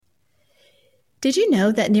Did you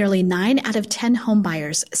know that nearly 9 out of 10 home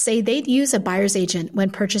buyers say they'd use a buyer's agent when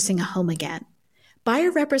purchasing a home again? Buyer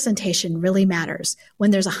representation really matters when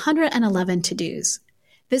there's 111 to-dos.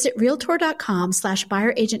 Visit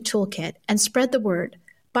Realtor.com/buyer agent toolkit and spread the word.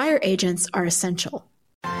 Buyer agents are essential.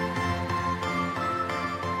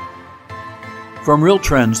 From Real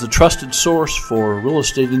Trends, the trusted source for real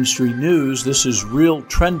estate industry news, this is Real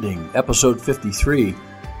Trending, episode 53.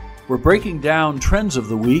 We're breaking down trends of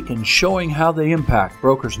the week and showing how they impact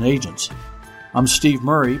brokers and agents. I'm Steve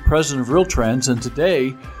Murray, president of Real Trends, and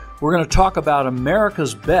today we're going to talk about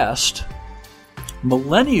America's Best,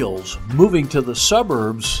 Millennials moving to the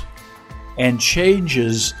suburbs, and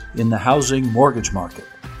changes in the housing mortgage market.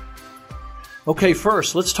 Okay,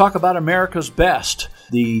 first, let's talk about America's Best,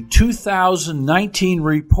 the 2019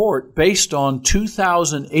 report based on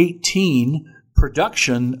 2018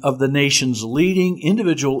 production of the nation's leading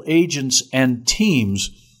individual agents and teams.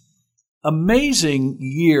 Amazing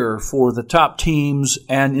year for the top teams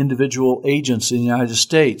and individual agents in the United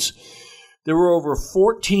States. There were over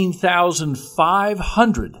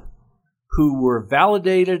 14,500 who were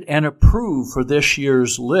validated and approved for this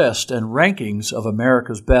year's list and rankings of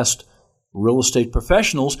America's best real estate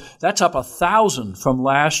professionals. That's up 1,000 from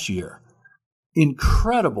last year.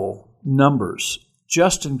 Incredible numbers,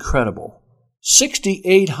 just incredible.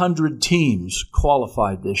 6,800 teams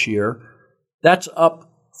qualified this year. That's up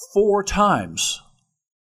 4 times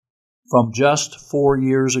from just 4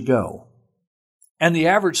 years ago. And the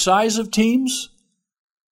average size of teams?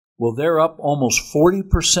 Well, they're up almost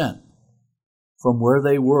 40% from where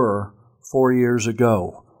they were 4 years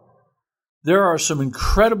ago. There are some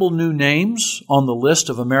incredible new names on the list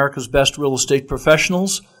of America's best real estate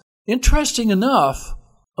professionals. Interesting enough,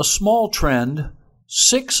 a small trend,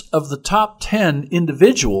 6 of the top 10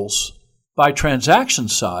 individuals by transaction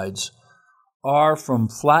size are from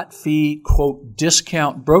flat fee, quote,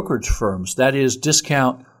 discount brokerage firms. That is,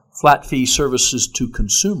 discount flat fee services to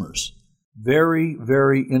consumers. Very,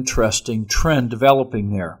 very interesting trend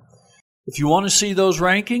developing there. If you want to see those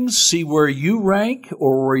rankings, see where you rank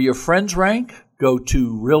or where your friends rank, go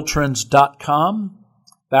to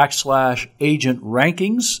realtrends.com/agent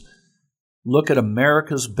rankings. Look at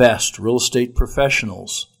America's best real estate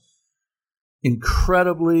professionals.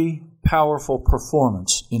 Incredibly powerful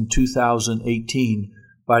performance in 2018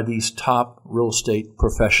 by these top real estate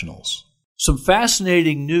professionals. Some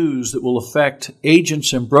fascinating news that will affect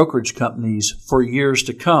agents and brokerage companies for years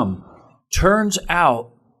to come. Turns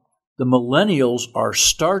out the millennials are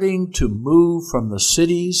starting to move from the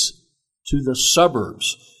cities to the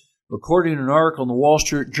suburbs. According to an article in the Wall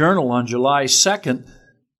Street Journal on July 2nd,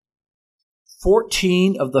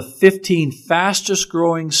 14 of the 15 fastest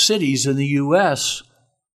growing cities in the U.S.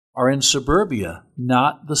 are in suburbia,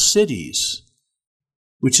 not the cities,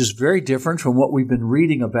 which is very different from what we've been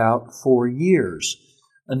reading about for years.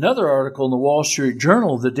 Another article in the Wall Street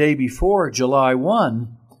Journal the day before, July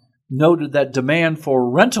 1, noted that demand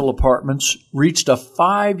for rental apartments reached a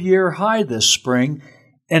 5-year high this spring,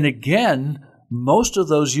 and again, most of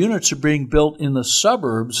those units are being built in the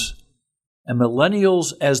suburbs. And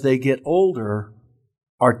millennials, as they get older,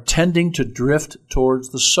 are tending to drift towards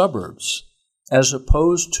the suburbs, as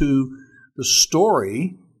opposed to the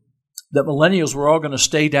story that millennials were all going to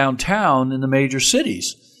stay downtown in the major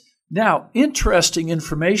cities. Now, interesting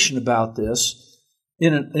information about this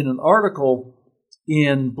in an article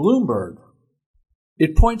in Bloomberg.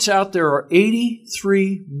 It points out there are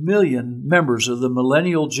 83 million members of the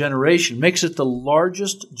millennial generation, makes it the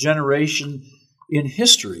largest generation in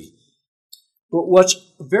history. But what's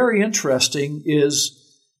very interesting is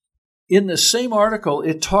in the same article,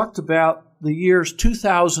 it talked about the years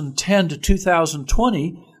 2010 to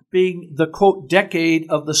 2020 being the, quote, decade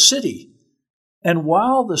of the city. And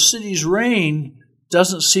while the city's reign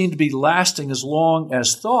doesn't seem to be lasting as long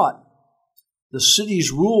as thought, the city's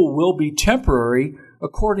rule will be temporary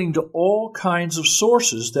according to all kinds of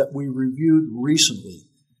sources that we reviewed recently.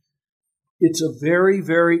 It's a very,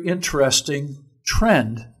 very interesting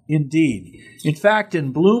trend indeed. In fact,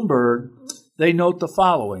 in Bloomberg, they note the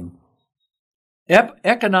following.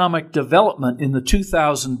 Economic development in the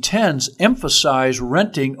 2010s emphasized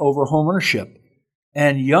renting over homeownership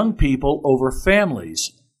and young people over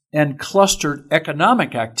families and clustered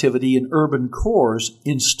economic activity in urban cores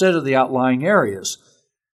instead of the outlying areas.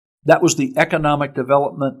 That was the economic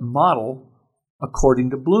development model, according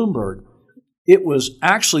to Bloomberg. It was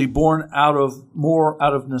actually born more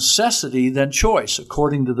out of necessity than choice.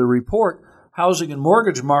 According to the report, housing and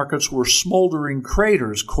mortgage markets were smoldering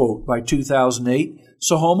craters, quote, by 2008,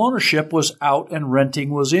 so home ownership was out and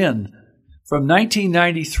renting was in. From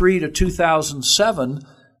 1993 to 2007,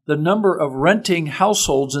 the number of renting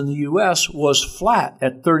households in the U.S. was flat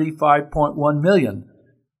at 35.1 million.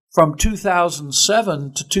 From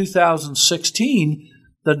 2007 to 2016,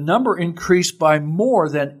 the number increased by more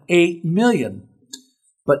than 8 million.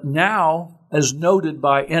 But now, as noted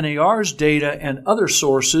by NAR's data and other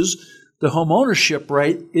sources, the homeownership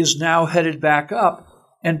rate is now headed back up,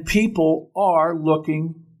 and people are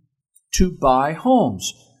looking to buy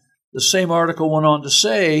homes. The same article went on to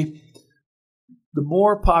say the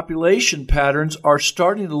more population patterns are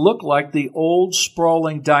starting to look like the old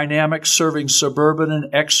sprawling dynamics serving suburban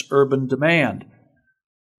and ex-urban demand.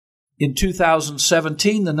 In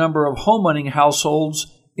 2017, the number of home-owning households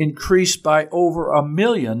increased by over 1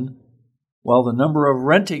 million, while the number of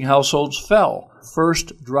renting households fell.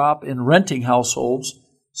 First drop in renting households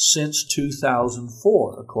since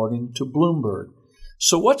 2004, according to Bloomberg.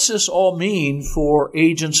 So what's this all mean for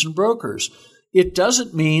agents and brokers? It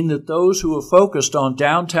doesn't mean that those who have focused on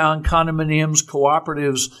downtown condominiums,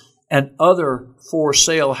 cooperatives, and other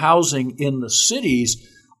for-sale housing in the cities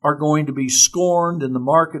are going to be scorned and the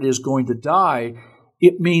market is going to die.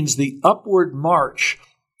 It means the upward march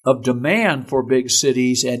of demand for big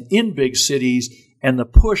cities and in big cities and the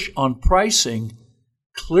push on pricing.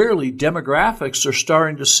 Clearly, demographics are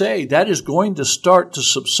starting to say that is going to start to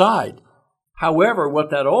subside. However, what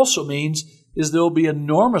that also means is there will be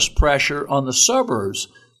enormous pressure on the suburbs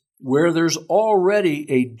where there's already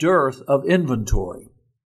a dearth of inventory.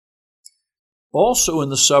 Also in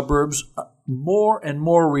the suburbs, more and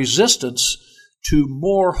more resistance to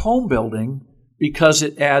more home building because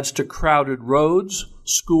it adds to crowded roads,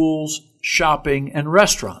 schools, shopping, and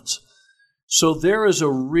restaurants. So there is a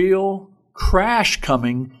real crash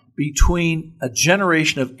coming between a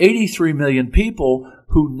generation of 83 million people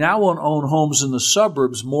who now own homes in the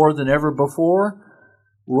suburbs more than ever before,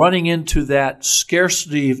 running into that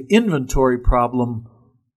scarcity of inventory problem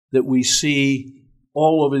that we see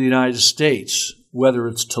all over the United States, whether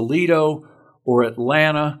it's Toledo or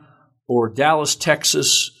Atlanta or Dallas,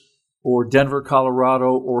 Texas, or Denver,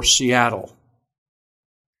 Colorado, or Seattle.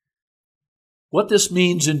 What this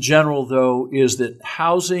means in general, though, is that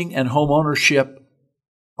housing and home ownership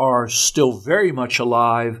are still very much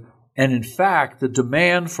alive, and in fact, the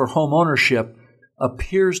demand for home ownership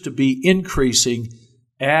appears to be increasing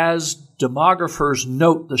as demographers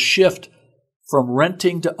note the shift from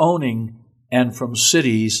renting to owning and from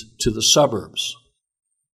cities to the suburbs.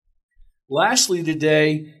 Lastly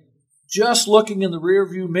today, just looking in the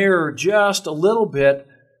rearview mirror just a little bit,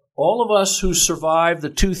 all of us who survived the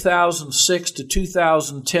 2006 to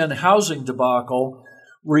 2010 housing debacle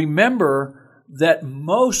remember that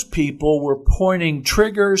most people were pointing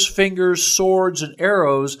triggers, fingers, swords, and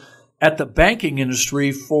arrows at the banking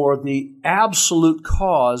industry for the absolute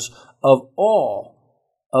cause of all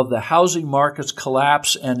of the housing market's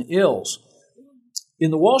collapse and ills.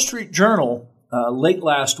 In the Wall Street Journal late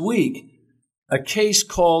last week, a case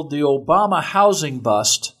called the Obama housing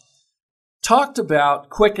bust talked about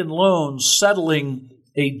Quicken Loans settling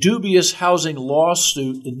a dubious housing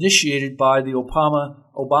lawsuit initiated by the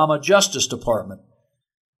Obama Justice Department.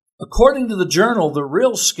 According to the Journal, the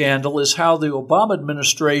real scandal is how the Obama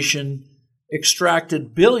administration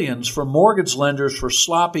extracted billions from mortgage lenders for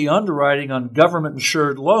sloppy underwriting on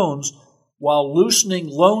government-insured loans while loosening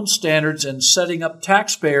loan standards and setting up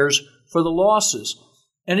taxpayers for the losses.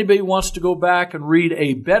 Anybody wants to go back and read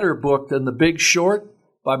a better book than The Big Short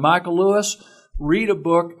by Michael Lewis? Read a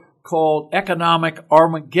book called Economic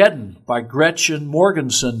Armageddon by Gretchen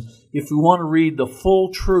Morgenson if you want to read the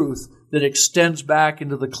full truth that extends back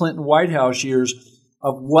into the Clinton White House years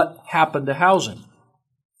of what happened to housing.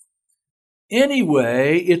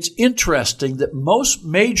 Anyway, it's interesting that most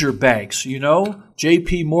major banks,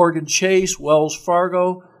 J.P. Morgan Chase, Wells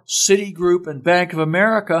Fargo, Citigroup, and Bank of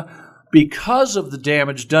America, because of the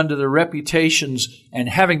damage done to their reputations and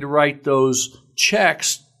having to write those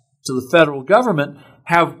checks to the federal government,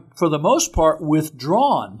 have, for the most part,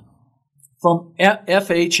 withdrawn from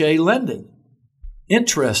FHA lending.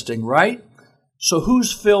 Interesting, right? So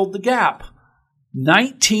who's filled the gap?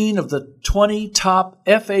 19 of the 20 top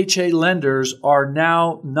FHA lenders are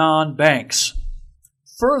now non-banks.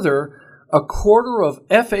 Further, a quarter of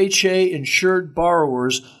FHA-insured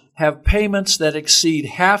borrowers have payments that exceed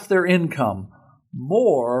half their income,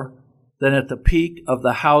 more than at the peak of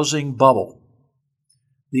the housing bubble.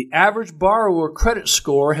 The average borrower credit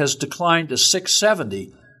score has declined to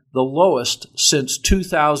 670, the lowest since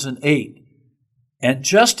 2008. And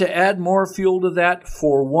just to add more fuel to that,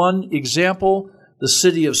 for one example, the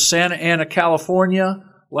city of Santa Ana, California,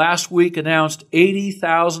 last week announced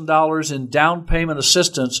 $80,000 in down payment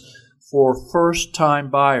assistance for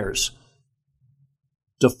first-time buyers.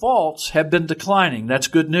 Defaults have been declining. That's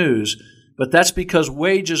good news. But that's because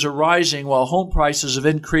wages are rising while home prices have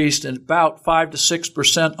increased at about 5 to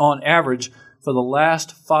 6% on average for the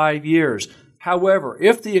last 5 years. However,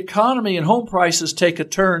 if the economy and home prices take a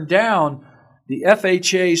turn down, the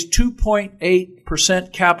FHA's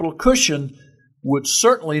 2.8% capital cushion would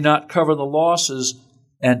certainly not cover the losses,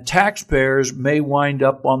 and taxpayers may wind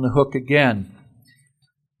up on the hook again.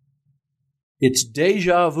 It's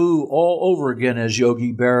deja vu all over again, as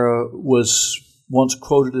Yogi Berra was once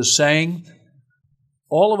quoted as saying.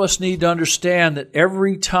 All of us need to understand that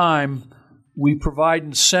every time we provide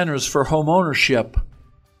incentives for home ownership,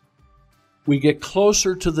 we get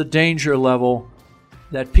closer to the danger level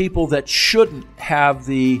that people that shouldn't have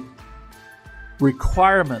the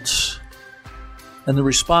requirements and the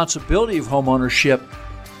responsibility of home ownership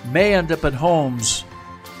may end up in homes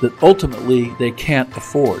that ultimately they can't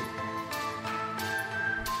afford.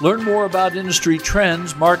 Learn more about industry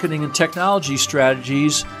trends, marketing, and technology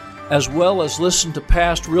strategies, as well as listen to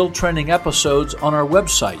past Real Trending episodes on our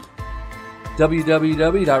website,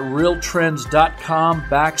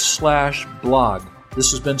 www.realtrends.com/blog.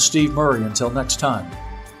 This has been Steve Murray. Until next time.